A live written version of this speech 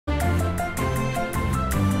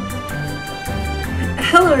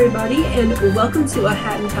Hello everybody, and welcome to A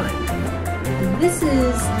Hat in Time. This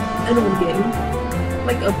is an old game,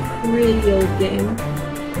 like a pretty old game,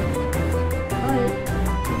 but,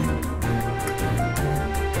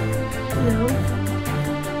 you know,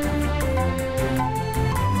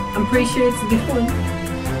 I'm pretty sure it's a good one.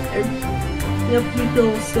 People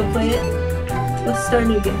will still play it. Let's start a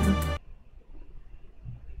new game.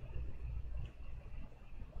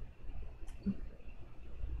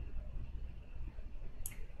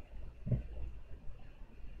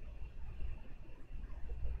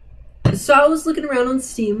 So I was looking around on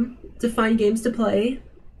Steam to find games to play,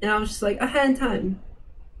 and I was just like, A Hat in Time.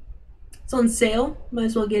 It's on sale, might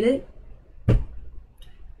as well get it.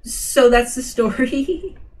 So that's the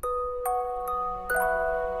story.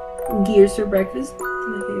 Gears for breakfast,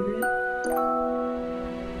 my favorite.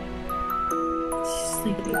 She's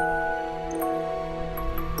sleeping.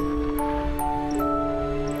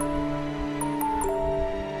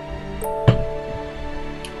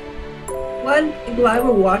 Glad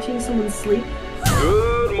we're watching someone sleep.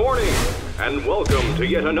 Good morning, and welcome to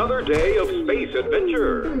yet another day of space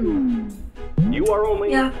adventure. You are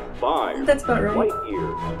only 5 that's about right. light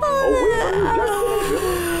years away from your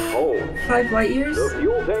destination home. 5 light years? The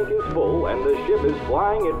fuel tank is full, and the ship is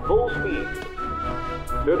flying at full speed.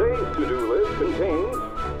 Today's to-do list contains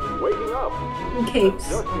waking up. And capes.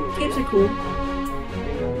 Capes are cool.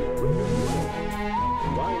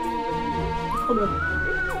 Hold up.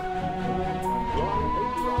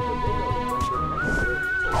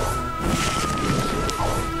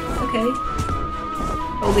 Okay.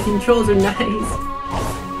 Oh, the controls are nice.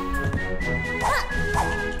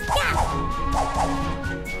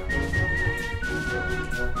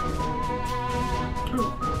 Oh.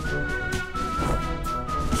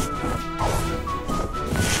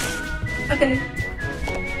 Okay.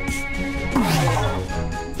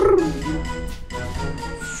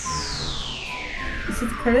 Is it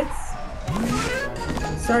the credits?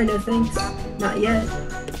 Sorry, no thanks. Not yet.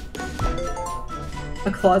 A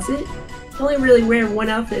closet? I only really wear one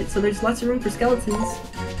outfit, so there's lots of room for skeletons.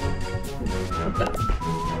 What the?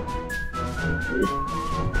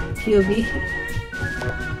 POV.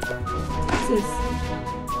 What's this?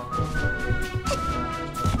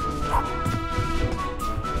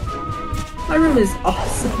 My room is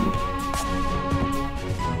awesome.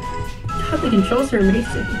 God, the controls are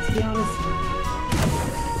amazing, to be honest.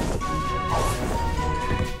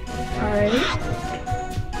 Alright.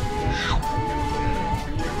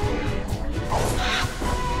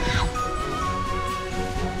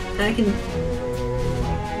 I can...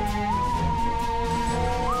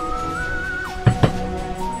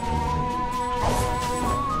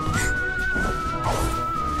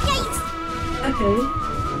 Okay.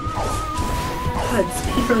 God,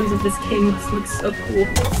 speedruns of this game must look so cool.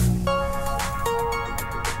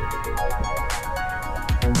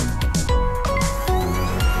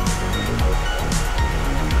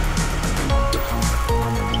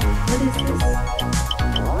 What is this?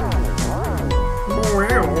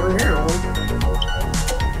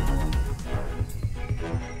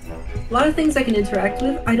 A lot of things I can interact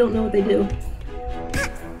with, I don't know what they do.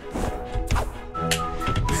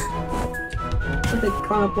 But they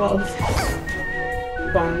climb up walls.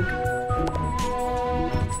 Bonk.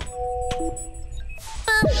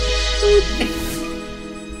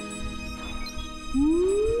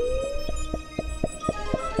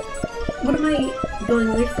 What am I going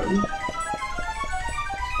away from?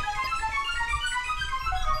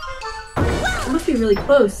 It must be really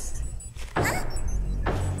close.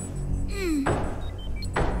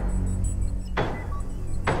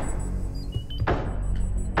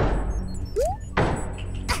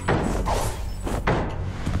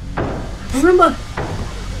 Remember!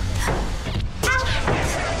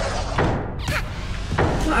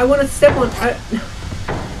 I want to step on.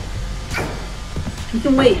 You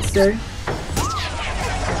can wait, sir.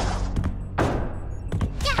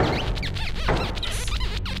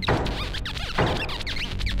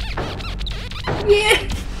 Yeah!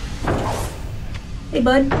 Hey,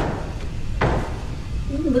 bud.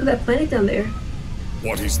 Look at that planet down there.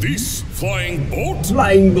 What is this? Flying boat?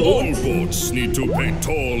 Flying boat? All boats need to pay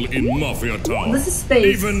toll in Mafia Town. This is space.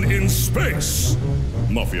 Even in space.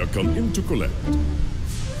 Mafia come in to collect.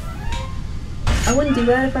 I wouldn't do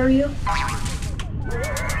that if I were you.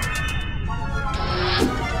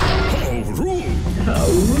 How rude! How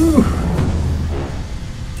rude!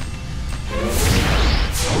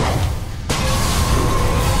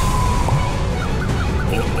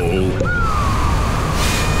 Uh-oh.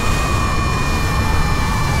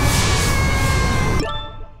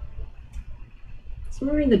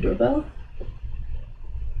 Someone ring the doorbell?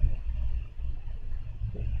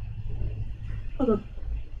 Hold up.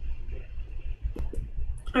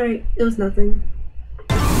 Alright, it was nothing.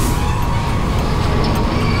 No!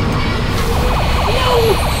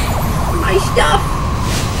 My stuff!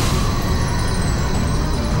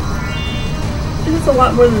 This is a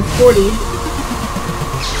lot more than 40.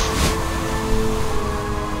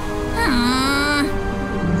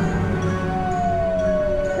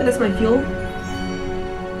 And that's my fuel.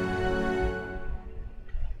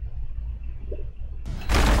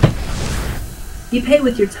 You pay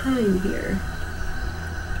with your time here.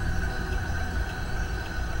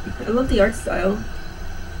 I love the art style.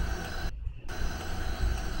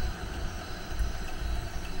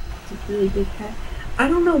 It's a really big hat. I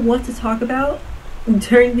don't know what to talk about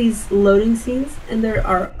during these loading scenes, and there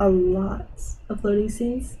are a lot of loading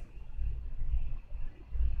scenes.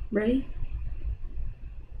 Ready?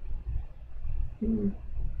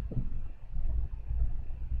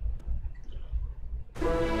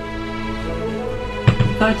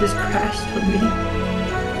 Thought it just crashed on me.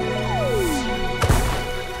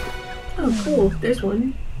 Oh, cool. There's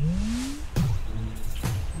one.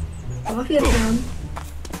 Mafia town.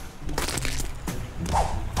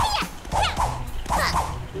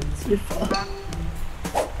 It's your fault.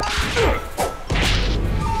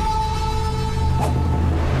 Oh,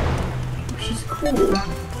 she's cool.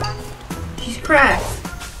 She's cracked.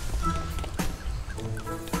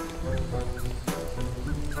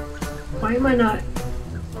 Why am I not?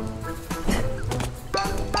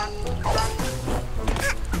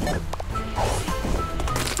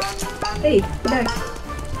 Hey, go back.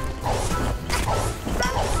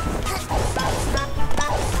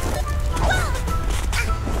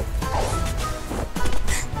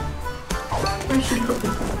 Where's she going?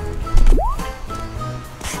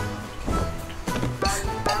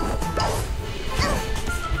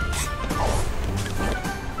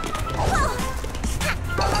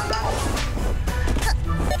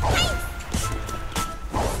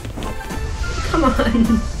 Come on,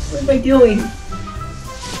 what am I doing?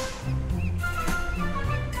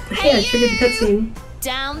 Hey, I triggered the cutscene.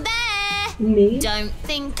 Down there! Me? Don't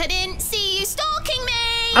think I didn't see you stalking me!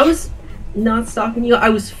 I was not stalking you, I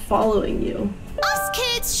was following you. Us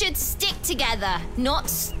kids should stick together,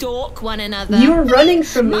 not stalk one another. You were running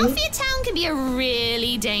from me. Mafia Town can be a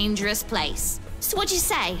really dangerous place. So what'd you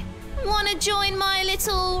say? Wanna join my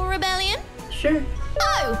little rebellion? Sure.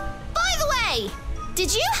 Oh, by the way,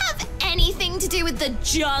 did you have anything to do with the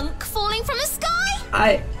junk falling from the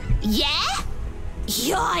sky? Yeah?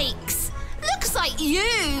 Yikes! Looks like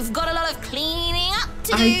you've got a lot of cleaning up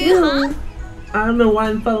to do, I do. huh? I don't know why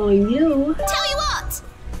I'm following you. Tell you what,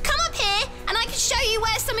 come up here and I can show you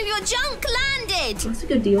where some of your junk landed. That's a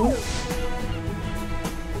good deal.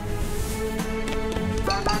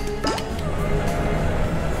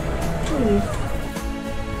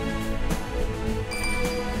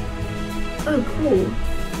 Oh, cool.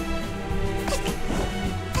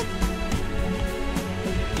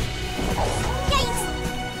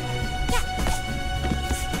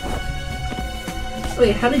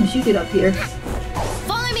 Wait, how did you get up here?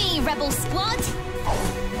 Follow me, Rebel Squad. It's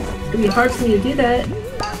gonna be hard for me to do that.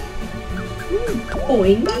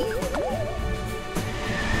 Boing.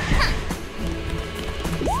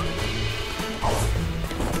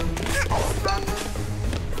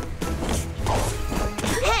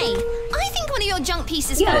 Hey, I think one of your junk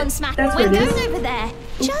pieces fell and smacked that's where it windows is. over there.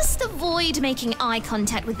 Just avoid making eye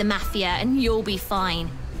contact with the Mafia and you'll be fine.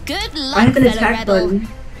 Good luck, I have an fellow attack rebel. button.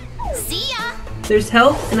 See ya! There's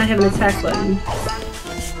health, and I have an attack button.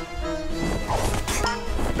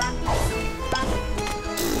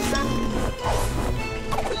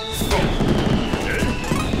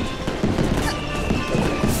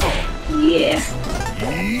 Yeah.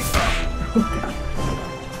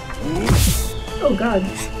 Oh god.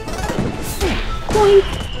 Boink.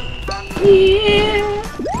 Yeah.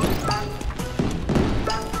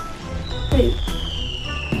 Wait.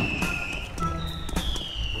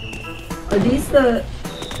 Are these the...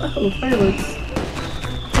 Oh, fireworks.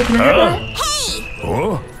 Hey, can I have that? Hey!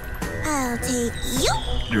 Oh? I'll take you.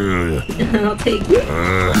 I'll take you.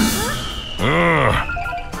 No!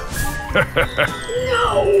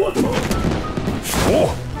 Oh!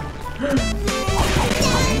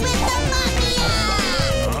 Down with the Mafia!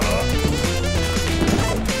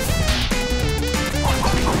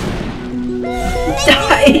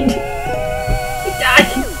 Died! He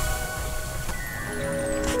died!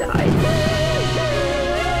 Died.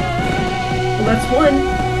 Well, that's one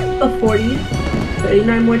of 40.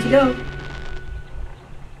 39 more to go.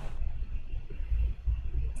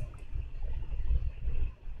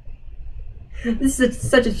 This is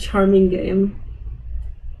such a charming game.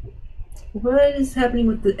 What is happening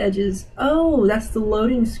with the edges? Oh, that's the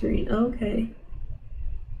loading screen. Okay.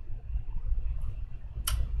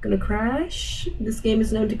 Gonna crash. This game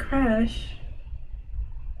is known to crash.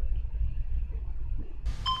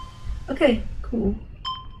 Okay, cool.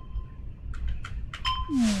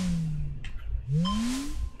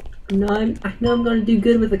 I know I'm gonna do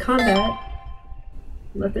good with the combat.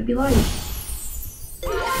 Let there be light.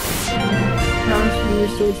 Powers from your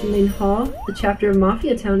sword to the main hall. The chapter of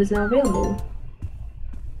Mafia Town is now available.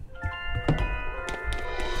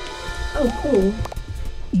 Oh, cool.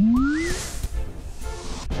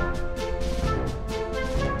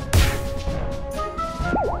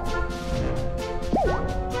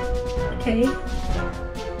 Okay.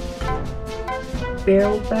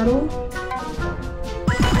 Barrel battle.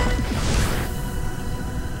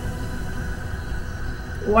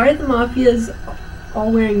 Why are the Mafias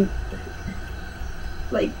all wearing,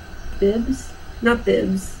 like, bibs? Not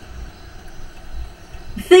bibs.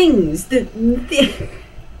 Things!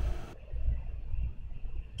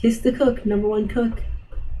 Kiss the cook, #1 cook.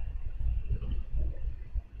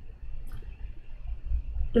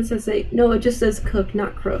 What does that say? No, it just says cook,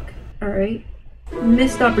 not crook. Alright.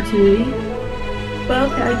 Missed opportunity. But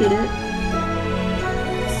okay, I get it.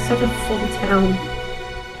 Such a full town.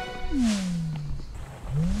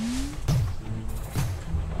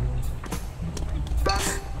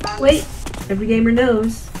 Wait! Every gamer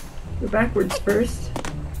knows. Go backwards first.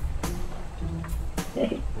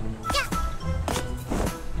 Hey.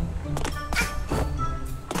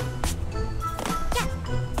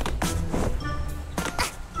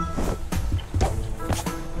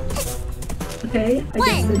 Okay, I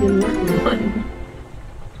guess I didn't work on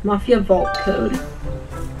Mafia Vault Code.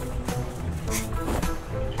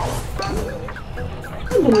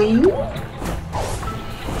 Boing.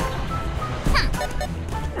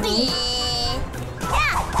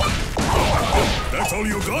 That's all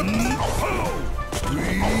you got?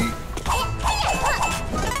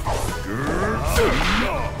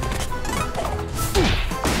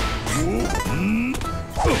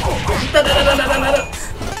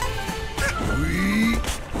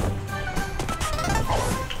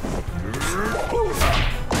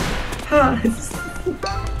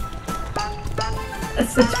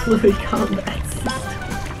 That's such fluid combat.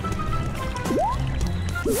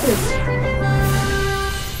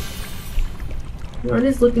 Yarn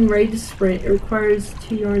is looking ready to sprint. It requires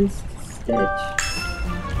 2 yarns to stitch.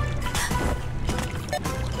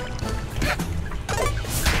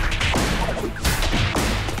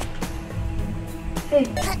 Hey.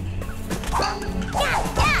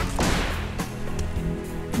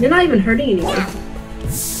 You're not even hurting anyone.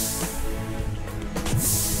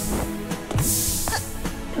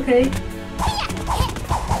 Okay.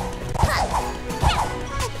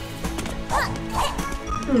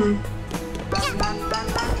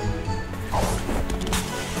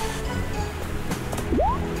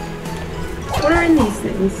 What are in these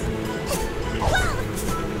things?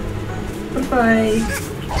 What if I...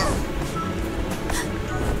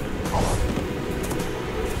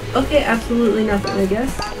 Okay, absolutely nothing, I guess.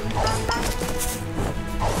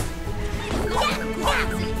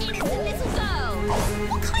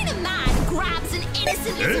 What kind of man grabs an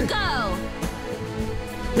innocent little girl?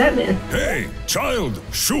 That man. Hey, child,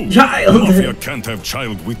 shoo! Child! Mafia can't have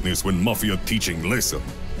child witness when Mafia teaching lesson.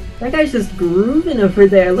 That guy's just grooving over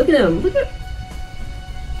there. Look at him. Look at...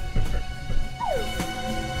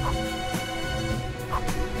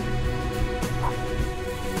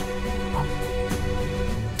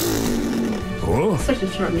 Oh, Such a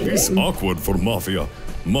charming it's game. awkward for Mafia.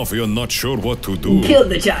 Mafia not sure what to do. Kill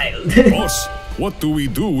the child. Boss, what do we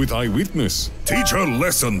do with eyewitness? Teach her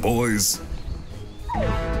lesson, boys.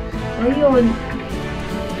 Are you on...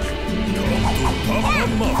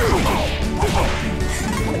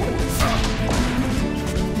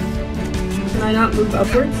 Can I not move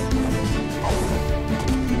upwards?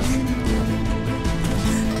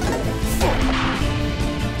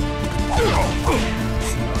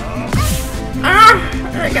 Ah!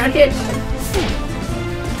 I got hit.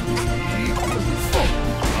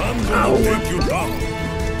 I'm gonna take you down.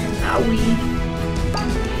 Owie.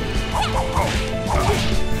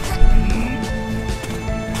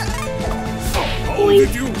 How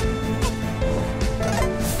did you?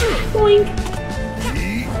 Boink.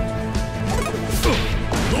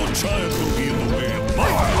 No child will be in the way of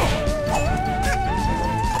Mafia.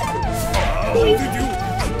 How did you?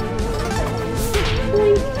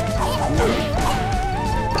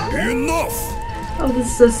 Enough! Oh, this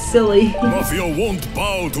is so silly. Mafia won't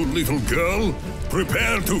bow to little girl.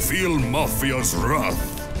 Prepare to feel Mafia's wrath.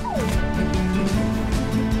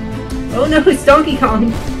 Oh no, it's Donkey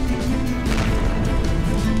Kong.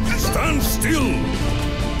 skill.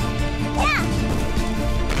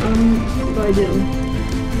 What do I do?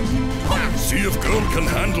 See if girl can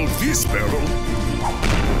handle this barrel.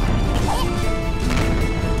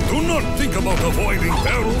 Do not think about avoiding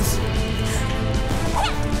barrels.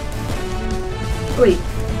 Wait.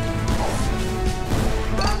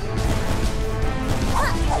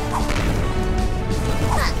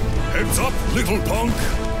 Heads up, little punk.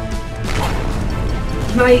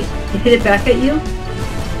 Can I hit it back at you?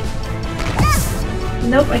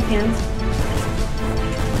 Nope, I can't.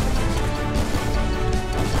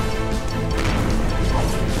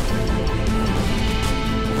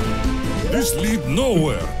 This lead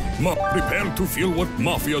nowhere. Prepare to feel what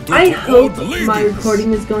Mafia do I to hope old ladies. my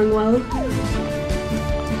recording is going well.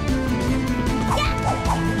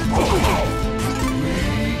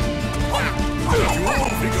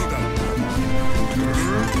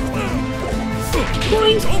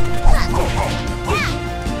 Boing.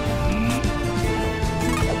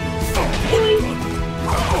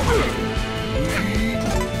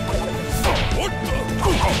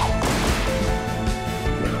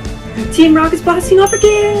 Team Rocket's bossing off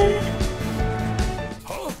again!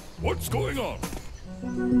 Huh? What's going on?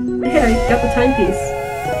 Hey, I got the timepiece.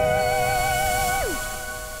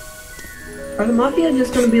 Are the Mafia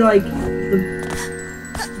just gonna be like the...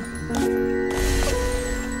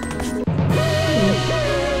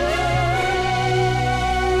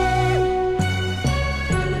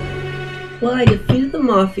 Well, I defeated the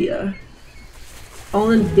Mafia.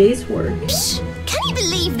 All in a day's work. Psh, can you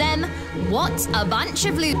believe them? What a bunch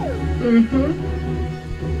of loot.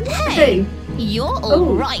 Hey, you're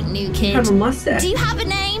all right, new kid. You have a mustache. Do you have a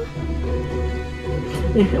name?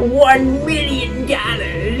 $1 million.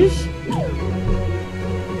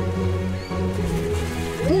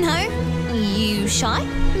 No? You shy?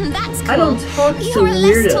 That's cool. I don't talk to You're a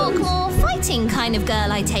weirdos. less talk, more fighting kind of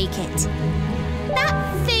girl, I take it.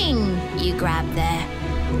 That thing you grabbed there.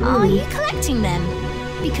 Are you collecting them?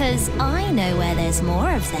 Because I know where there's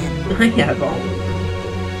more of them. I have all.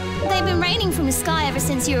 They've been raining from the sky ever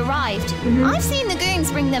since you arrived. I've seen the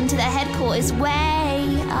goons bring them to their headquarters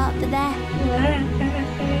way up there.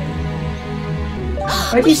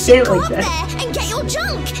 Why'd you say it like that? Go up there and get your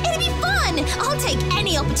junk. It'll be fun. I'll take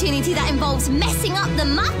any opportunity that involves messing up the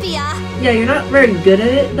Mafia. Yeah, you're not very good at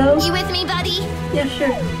it, though. You with me, buddy? Yeah,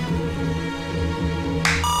 sure.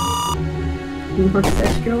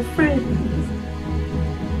 Mustache girlfriend.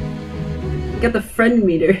 Got the friend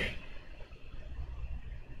meter.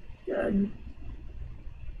 God.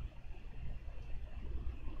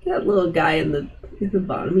 That little guy in the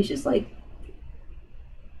bottom. He's just like.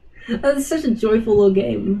 That's such a joyful little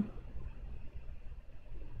game.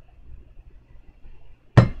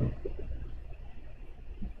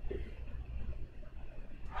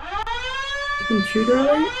 Intruder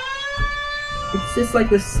alert? It's just like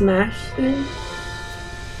the smash thing.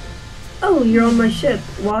 Oh, you're on my ship.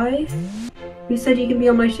 Why? Who said you can be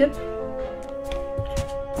on my ship?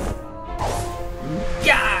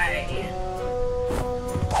 Die!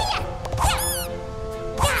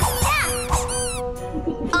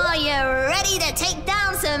 Are you ready to take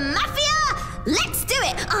down some Mafia? Let's do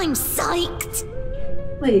it! I'm psyched!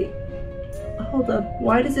 Wait. Hold up.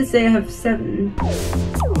 Why does it say I have 7?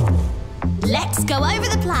 Let's go over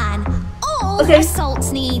the plan. All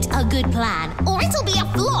assaults need a good plan, or it'll be a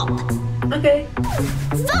flop. Okay.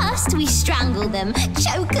 First, we strangle them,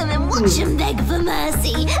 choke them, and watch them beg for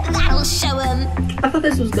mercy. That'll show them. I thought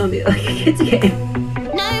this was gonna be like a kid's game.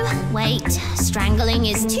 No, wait. Strangling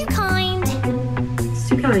is too kind. It's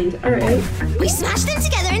too kind. Alright. We smash them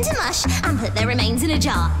together into mush and put their remains in a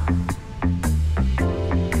jar.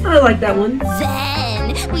 I like that one.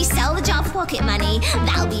 Then we sell the jar for pocket money.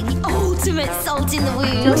 That'll be the ultimate salt in the wound.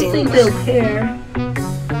 I don't think they'll care.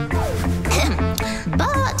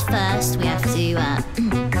 But first we have to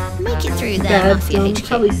make it through the Bad Mafia HQ.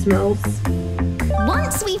 Probably smells.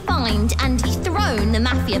 Once we find and dethrone the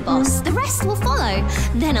Mafia boss, the rest will follow.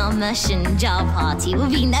 Then our mush and jar party will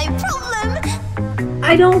be no problem.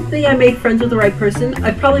 I don't think I made friends with the right person.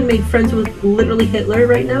 I probably made friends with literally Hitler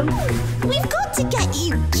right now. We've got to get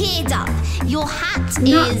you geared up. Your hat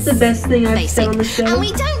Not is the best thing I've basic, said on the show. and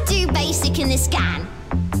we don't do basic in this scan.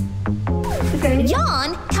 Okay.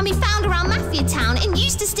 Yarn can be found around Mafia Town and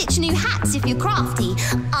used to stitch new hats if you're crafty.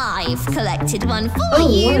 I've collected one for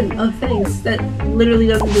you. One. Oh, thanks. That literally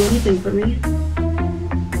doesn't do anything for me.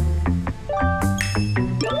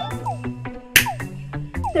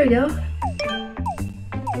 There we go.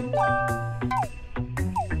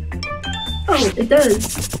 Oh, it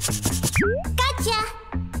does. Gotcha.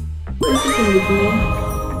 This is gonna be cool.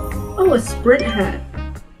 Oh, a sprint hat.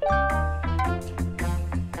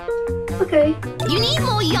 Okay. You need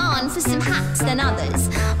more yarn for some hats than others.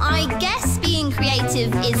 I guess being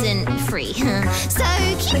creative isn't free. So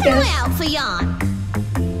keep an eye out for yarn.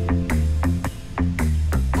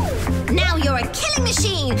 Now you're a killing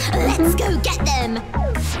machine. Let's go get them.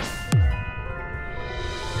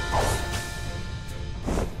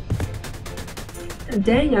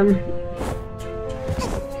 Dang, I'm...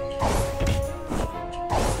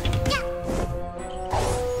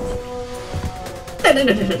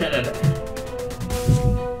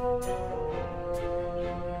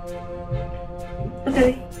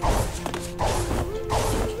 Okay.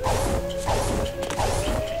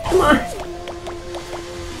 Come on.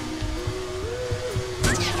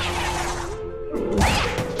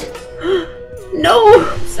 No!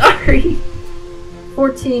 Sorry.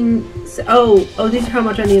 14. Oh, these are how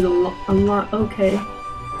much I need to unlock. Okay.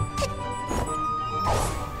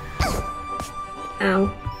 Ow.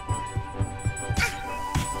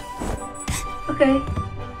 Okay.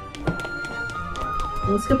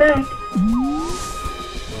 Let's go back.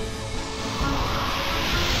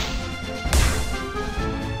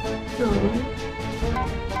 Oh.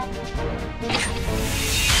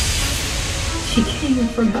 She came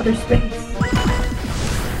from outer space.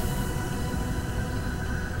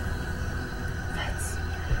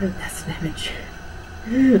 That's an image.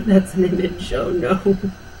 That's an image. Oh no.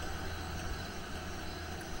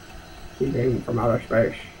 She came from outer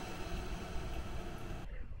space.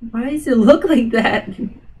 Why does it look like that? You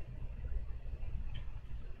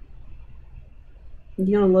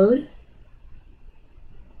gonna load?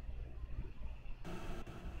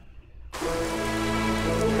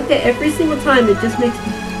 Okay, every single time it just makes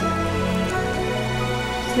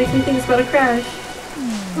me think it's about to crash.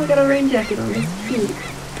 Oh, I got a rain jacket on. That's cute.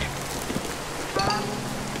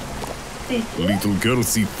 Little girl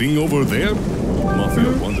see thing over there?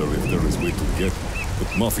 Mafia wonder if there is way to get.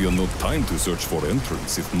 But Mafia no time to search for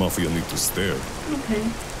entrance if Mafia need to stare. Okay.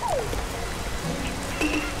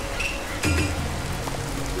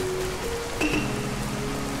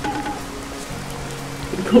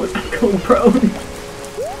 I'm going prone.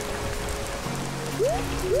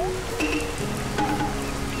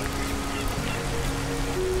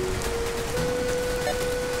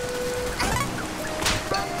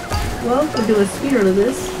 Well, we'll do a speedrun of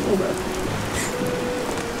this. Hold up.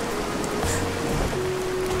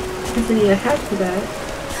 Guess I need a hat for that.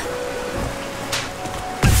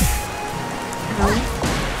 Ow.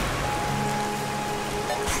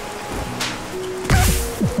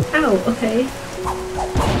 Ow, okay.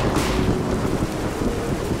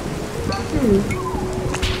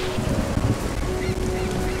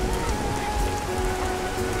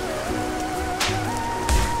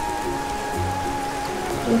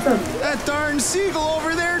 What's up? That darn seagull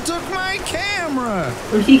over there took my camera!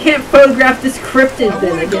 Well, he can't photograph this cryptid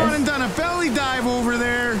then, I I guess. gone and done a belly dive over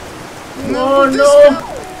there! Oh no!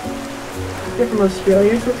 They're from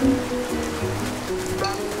Australia or something?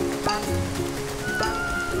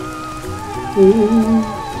 Ooh.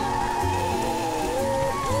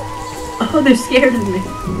 Oh, they're scared of me.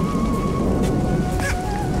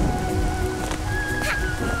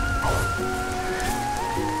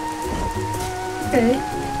 Okay.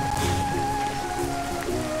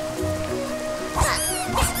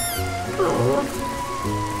 Oh,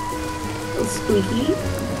 little squeaky.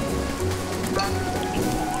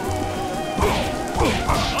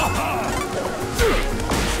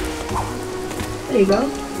 There you go.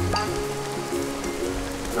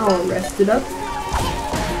 All rested up.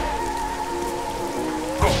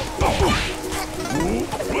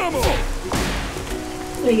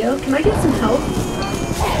 There you go. Can I get some help?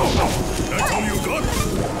 That's all you got?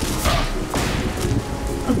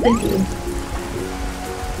 Oh, thank you.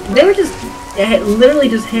 They were just literally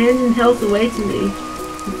just handing health away to me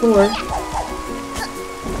before.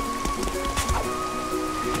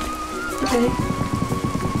 Okay.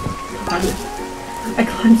 God. I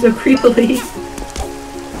climbed so creepily.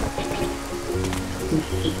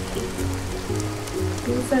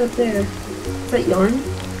 What's that up there? Is that yarn?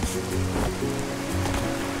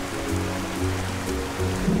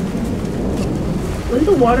 Wouldn't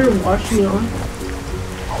the water wash me off?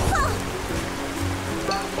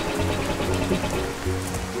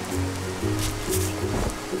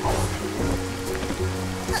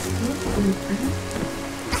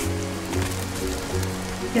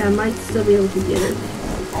 Yeah, I might still be able to get it.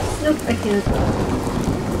 Nope, I can't.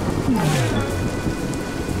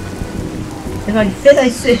 If I fit, I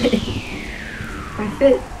sit. If I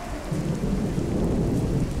fit.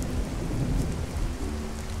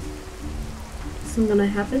 Is something gonna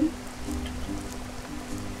happen?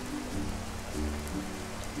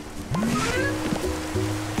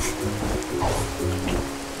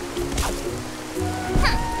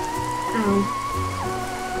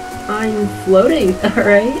 I'm floating,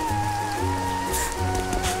 alright?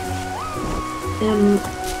 Am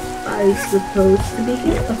I supposed to be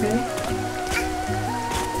here? Okay.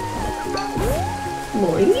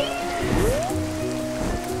 Boing.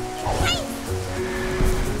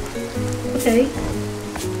 Okay.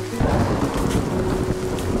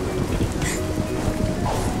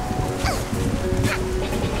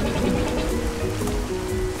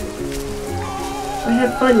 I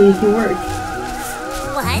have fun using work.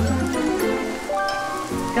 What?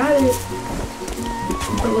 Got it.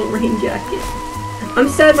 My little rain jacket. I'm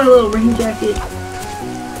sad my little rain jacket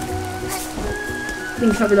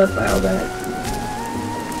being covered up by all that.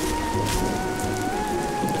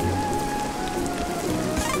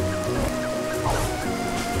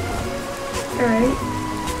 Alright.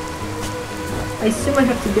 I assume I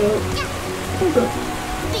have to go. Hold up.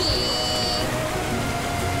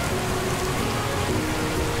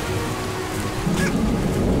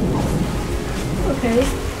 Okay.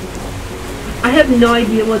 I have no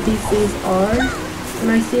idea what these things are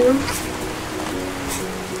when I see them.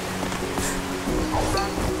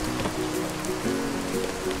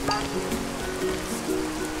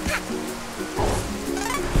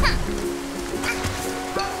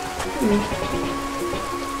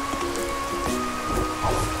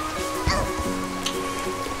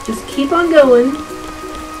 Just keep on going.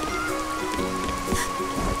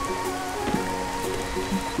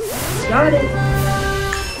 Got it.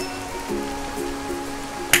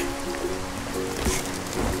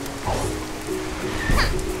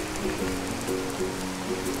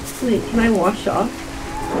 Wait, can I wash off?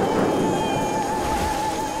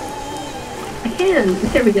 I can!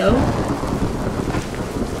 There we go.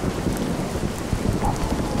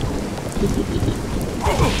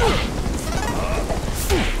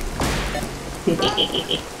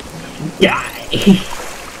 Die!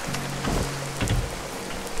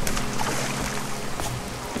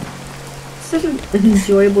 Such an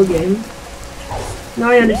enjoyable game.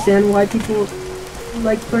 Now I understand why people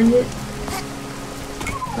like playing it.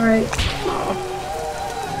 Alright.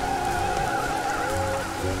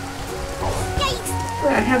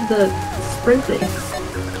 I have the sprinting.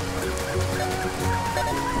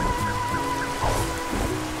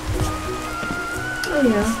 Oh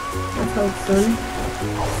yeah, that's how it's done.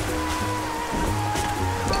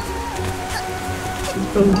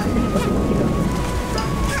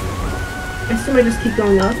 I assume I just keep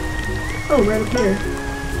going up. Oh, right up here.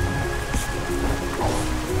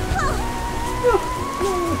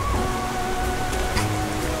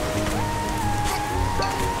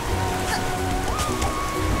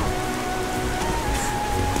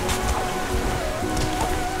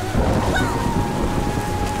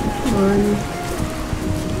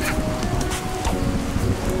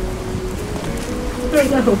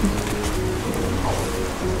 Where'd I go?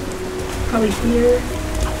 Probably here.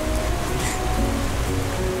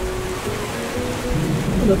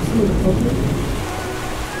 Hold up, someone's open.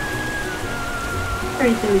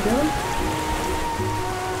 Alright, there we go.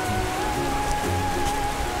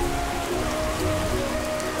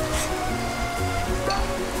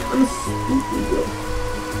 I'm a spooky girl.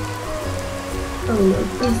 Oh no,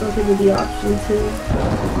 please don't give me the option to.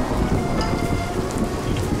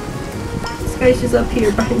 This guy's just up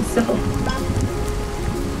here by himself.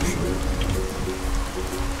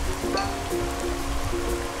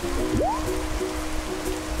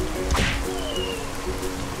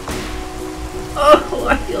 Oh,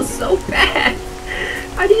 I feel so bad.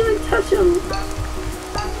 I didn't even touch him.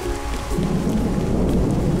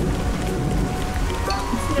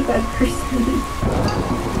 I'm a bad person.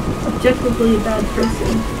 Objectively a bad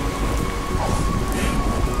person.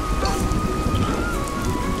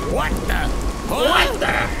 What the? What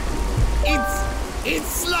the? It's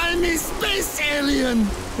slimy space alien.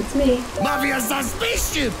 It's me. Mafia's a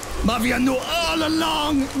spaceship. Mafia knew all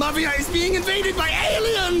along. Mafia is being invaded by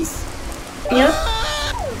aliens. Yep.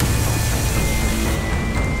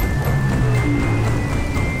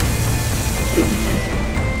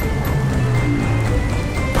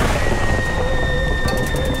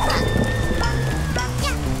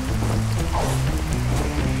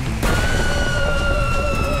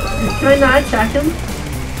 Can I not attack him?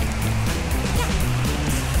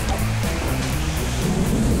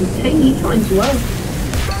 Dang, he finds well.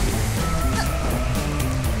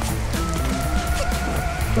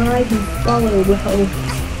 But I can follow well.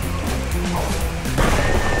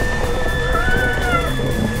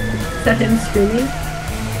 Is that him screaming?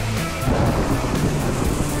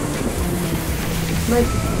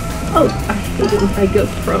 Oh, I hate it when I go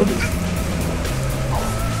prone.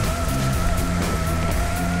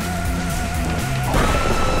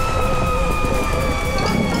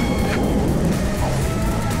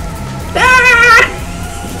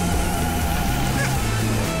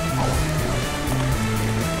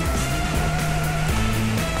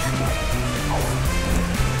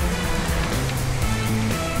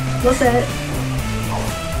 What's that?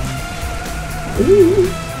 Ooh.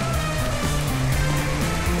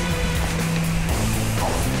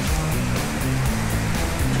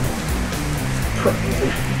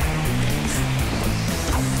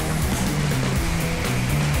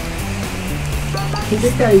 Hey,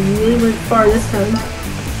 this guy really went far this time.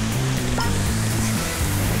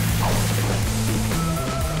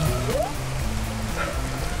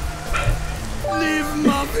 Leave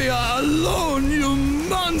Mafia alone, you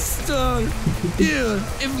monster! Here,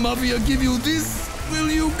 if Mafia give you this, will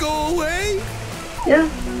you go away? Yeah.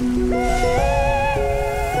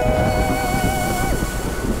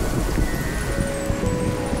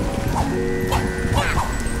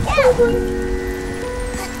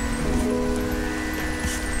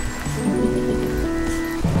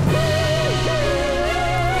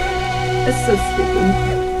 That's so stupid.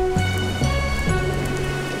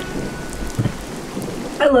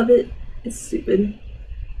 I love it. It's stupid.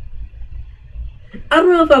 I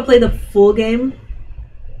don't know if I'll play the full game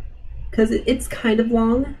because it's kind of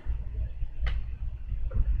long.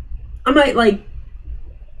 I might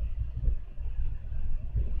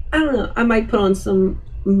I don't know, I might put on some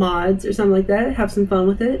mods or something like that, have some fun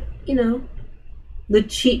with it, you know, the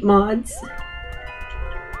cheat mods.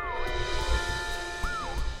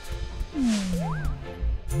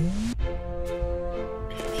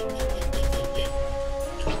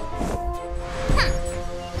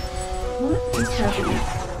 What is happening?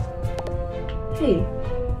 Hey.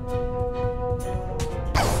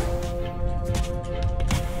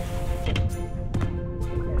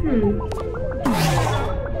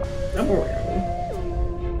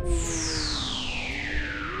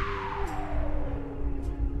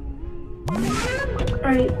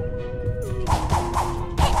 Alright.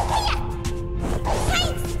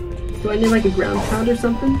 Do I need like a ground pound or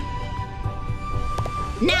something?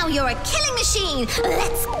 Now you're a killing machine!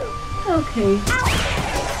 Let's... Okay.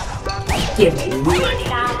 Give me money.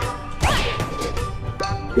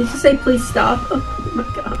 Did you say please stop? Oh my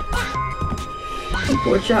god. Oh,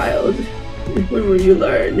 poor child. When will you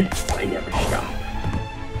learn? I never stop.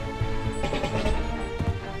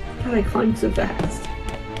 God, I climbed so fast.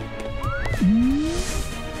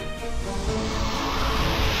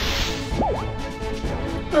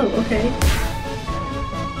 Oh, okay.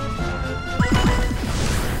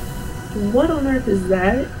 What on earth is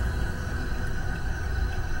that?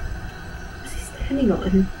 What's he standing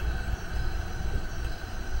on?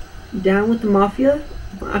 Down with the Mafia?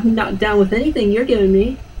 I'm not down with anything you're giving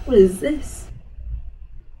me. What is this?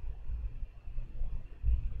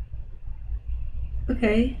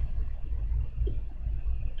 Okay.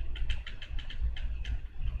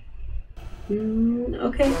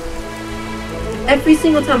 Okay. Every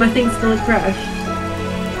single time I think it's gonna crash.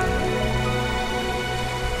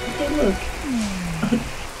 Okay, look.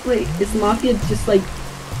 Wait, is Mafia just like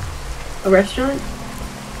a restaurant?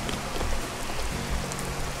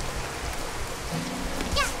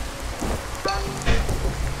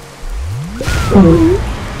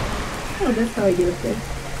 Oh, that's how I get up there.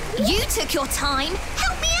 You took your time.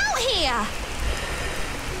 Help me out here.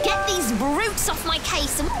 Get these brutes off my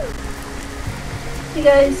case and... Hey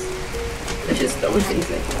guys. Let's just throw things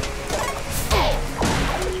in.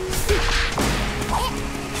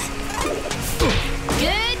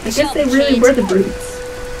 Good I guess they really were the brutes.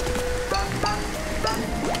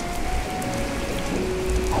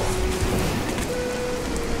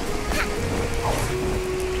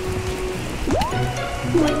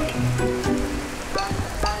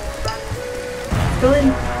 Go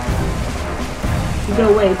in.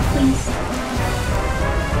 Go away, please.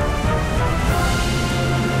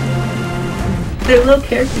 Their little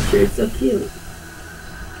caricature is so cute.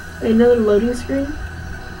 Another loading screen?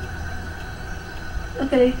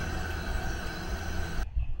 Okay.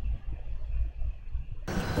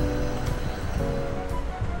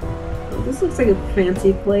 Oh, this looks like a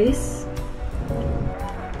fancy place.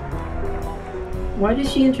 Why did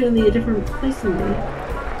she enter in a different place than me?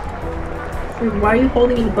 Why are you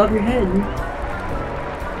holding it above your head?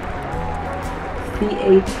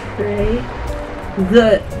 The tray.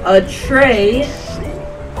 A tray?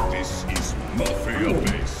 This is Mafia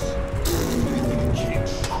base.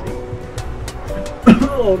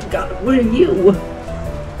 Oh god, what are you?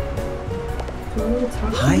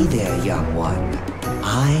 Hi there, young one.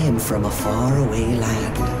 I am from a faraway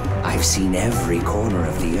land. I've seen every corner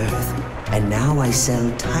of the earth, and now I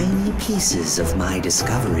sell tiny pieces of my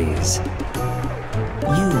discoveries.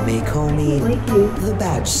 You may call me the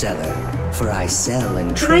badge seller, for I sell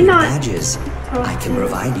and trade badges. I can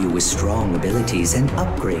provide you with strong abilities and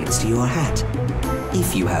upgrades to your hat.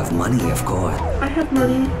 If you have money, of course. I have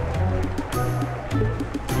money.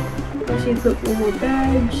 actually equip one more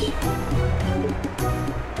badge.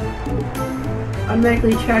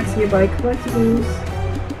 Automatically tracks nearby collectibles.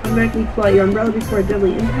 Automatically pull out your umbrella before a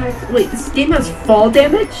deadly impact. Wait, this game has fall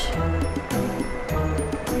damage?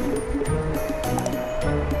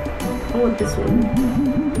 I want this one.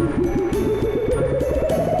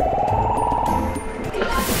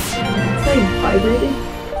 It's not even vibrating.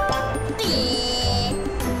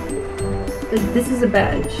 This is a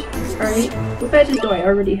badge. Alright, what badges do I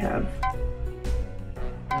already have?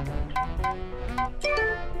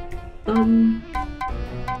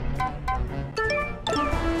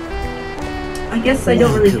 I guess I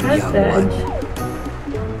don't really have badge.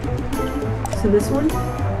 So this one?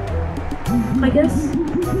 I guess?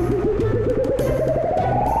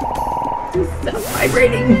 Stop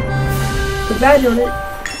vibrating! The badge on it.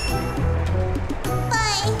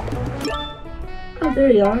 Oh,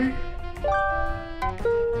 there you are.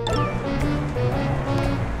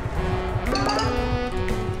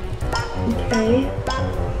 Okay.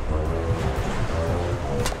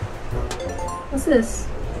 What's this?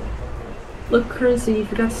 Look, currency, you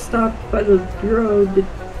forgot to stop by the Bureau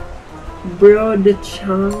de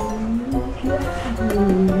Change.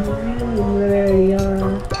 They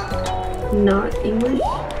are not English.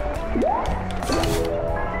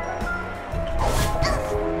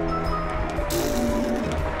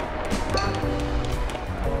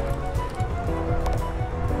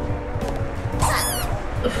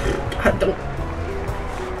 God, don't.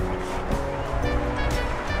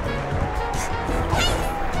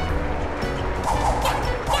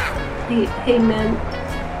 Hey man.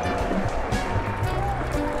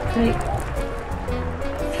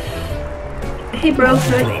 Hey bro,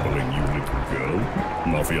 can I... Troubling you, little girl.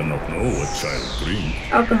 Mafia not know what child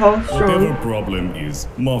drink. Alcohol, strong. Whatever problem is,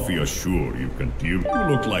 Mafia sure you can deal. You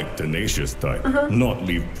look like tenacious type. Not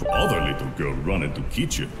leave other little girl running to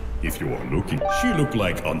kitchen. If you are looking, she look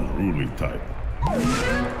like unruly type.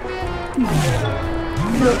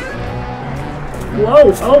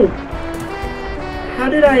 Whoa, oh. How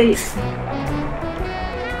did I...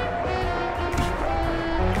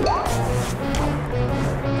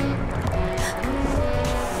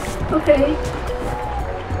 Okay.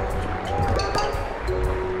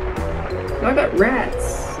 I got rats.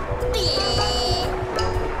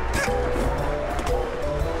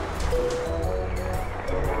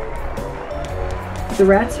 The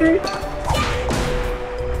rats hurt?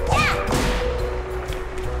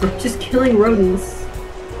 I'm just killing rodents.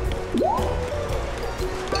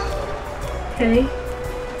 Okay.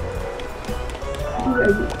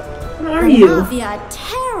 What are you? Mafia are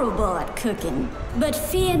terrible at cooking, but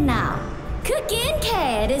fear not. Cooking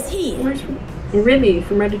Cat is here. Where's Remy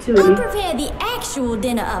from Ratatouille? I'll prepare the actual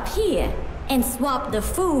dinner up here and swap the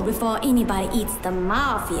food before anybody eats the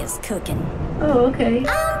Mafia's cooking. Oh, okay.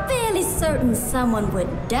 I'm fairly certain someone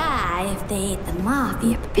would die if they ate the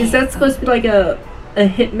Mafia. Is that supposed to be like a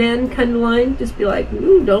hitman kind of line? Just be like,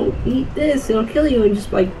 ooh, don't eat this, it'll kill you, and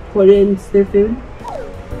just like put it into their food?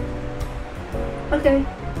 Okay.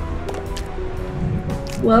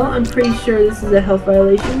 Well, I'm pretty sure this is a health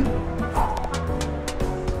violation.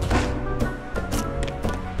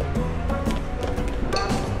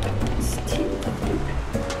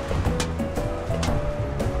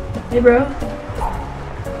 Hey, bro.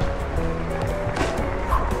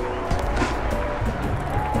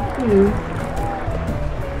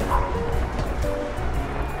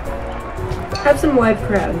 Have some live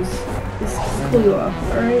crabs. This will cool you off,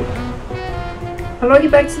 alright? How do I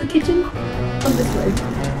get back to the kitchen? Oh, this way.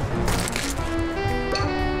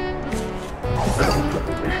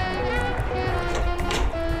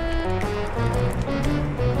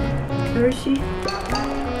 Where is she?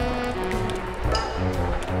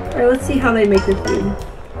 Alright, let's see how they make their food.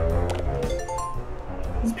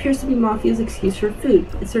 This appears to be Mafia's excuse for food.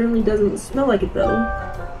 It certainly doesn't smell like it though.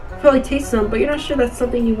 Probably taste some, but you're not sure that's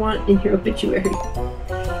something you want in your obituary. What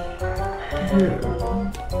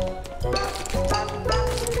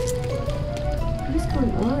is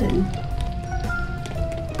going on?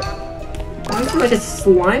 There's like a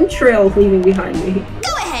slime trail leaving behind me.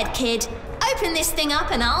 Go ahead, kid. Open this thing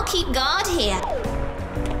up and I'll keep guard here.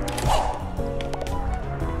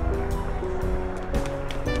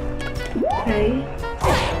 Okay.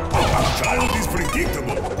 Child is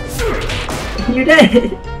predictable. You're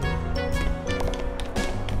dead.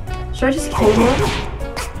 Should I just kill him off?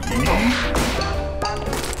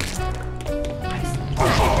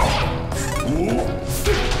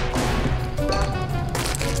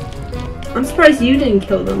 I'm surprised you didn't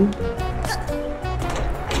kill them.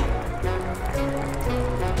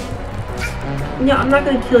 No, I'm not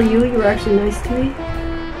gonna kill you. You were actually nice to me.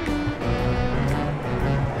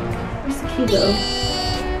 Where's key though.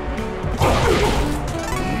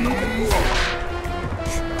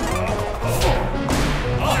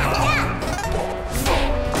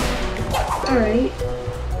 Alright.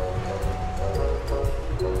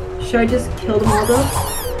 Should I just kill them all though?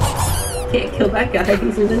 Can't kill that guy,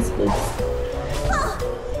 he's invincible.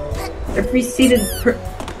 Every seated per-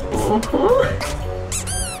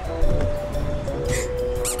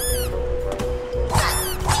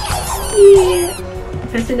 Yeah.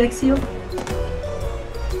 Can I sit next to you?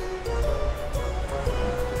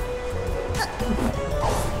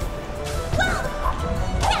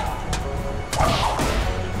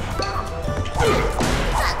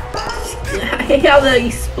 I hate how they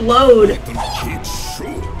explode.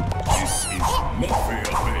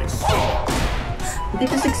 They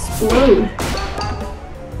just explode.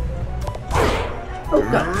 Oh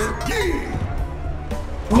god.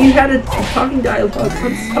 You had a talking dialogue.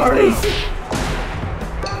 I'm sorry.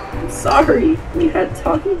 I'm sorry. You had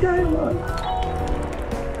talking dialogue.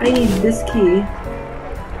 I need this key.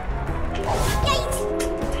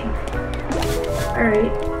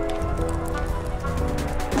 Alright.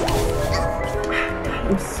 God,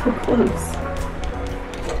 I'm so close.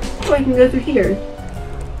 Oh, I can go through here.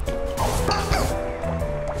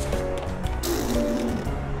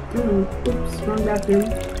 Oh, oops, wrong bathroom.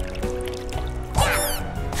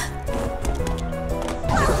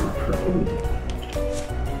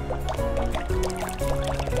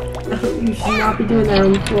 You should not be doing that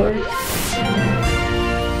on the floor.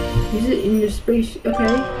 Use it in your space.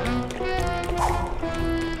 Okay.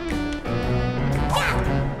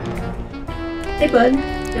 Hey, bud.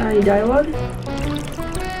 Got any dialogue?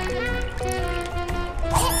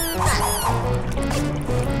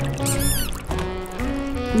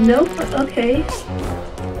 Nope. Okay.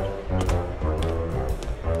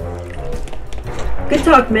 Good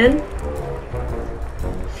talk, man.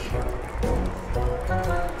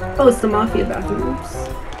 Oh, it's the Mafia bathroom. Oops.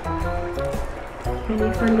 Can we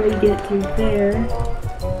find a way to get through there?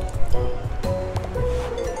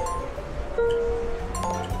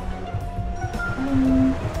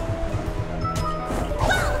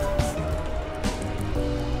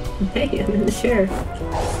 Hey, I'm in the chair.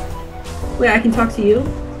 Wait, I can talk to you?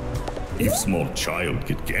 If small child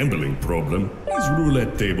get gambling problem, is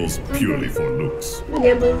roulette tables purely for looks.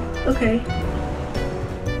 Gambling? Okay.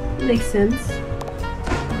 Makes sense.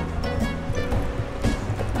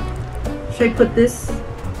 Should I put this?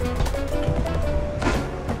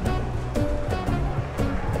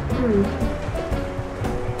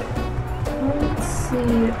 Let's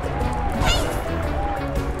see.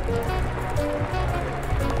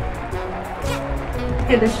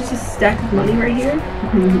 Okay, there's just a stack of money right here.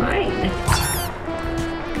 Mine.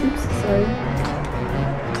 Oops, sorry.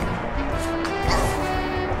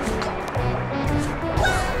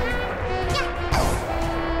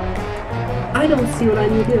 I don't see what I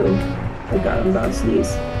need to do. Oh god, I'm about to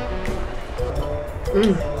sneeze.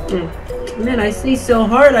 Man, I sneezed so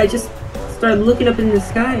hard, I just started looking up in the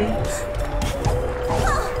sky.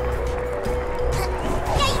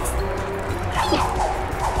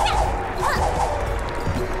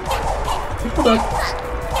 Hold on.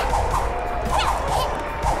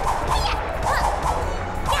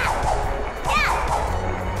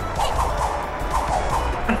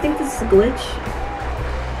 I think this is a glitch.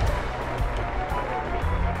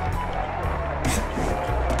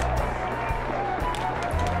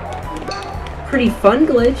 Pretty fun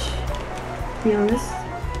glitch, to be honest.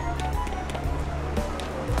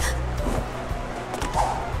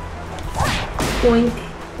 Boink.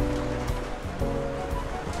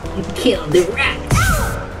 You killed the rat.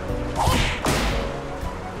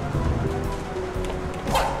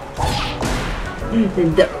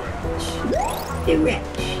 The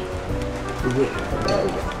wretch. The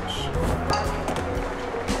wretch.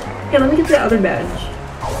 Okay, let me get the other badge.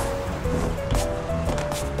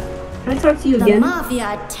 Can I talk to you again? The Mafia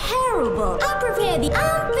are terrible. I prepared the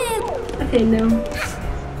outfit. Okay, no.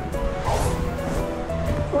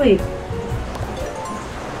 Wait.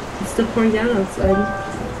 It's still pouring down outside.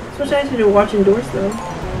 It's much nicer to watch indoors, though.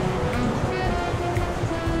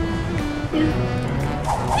 Yeah.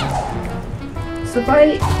 So if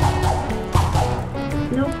I...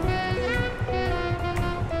 Nope.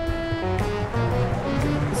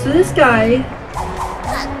 So this guy...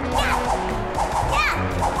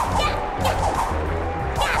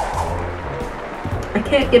 I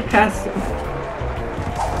can't get past him.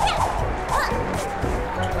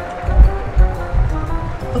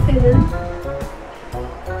 Okay then.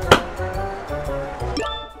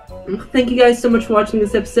 Thank you guys so much for watching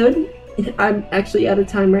this episode. I'm actually out of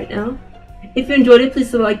time right now. If you enjoyed it, please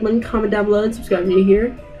hit the like button, comment down below, and subscribe if you're new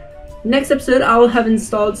here. Next episode, I'll have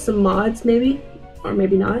installed some mods, maybe. Or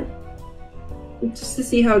maybe not. Just to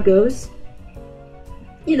see how it goes.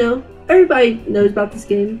 You know, everybody knows about this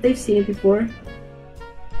game. They've seen it before.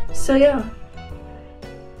 So yeah.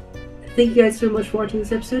 Thank you guys so much for watching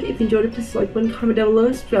this episode. If you enjoyed it, please like button, comment down below.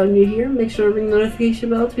 If you're new here, make sure to ring the notification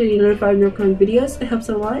bell to be notified of new upcoming videos. It helps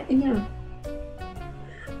out a lot, and yeah.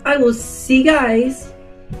 I will see you guys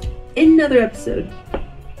in another episode.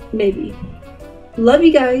 Maybe. Love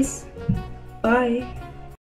you guys. Bye.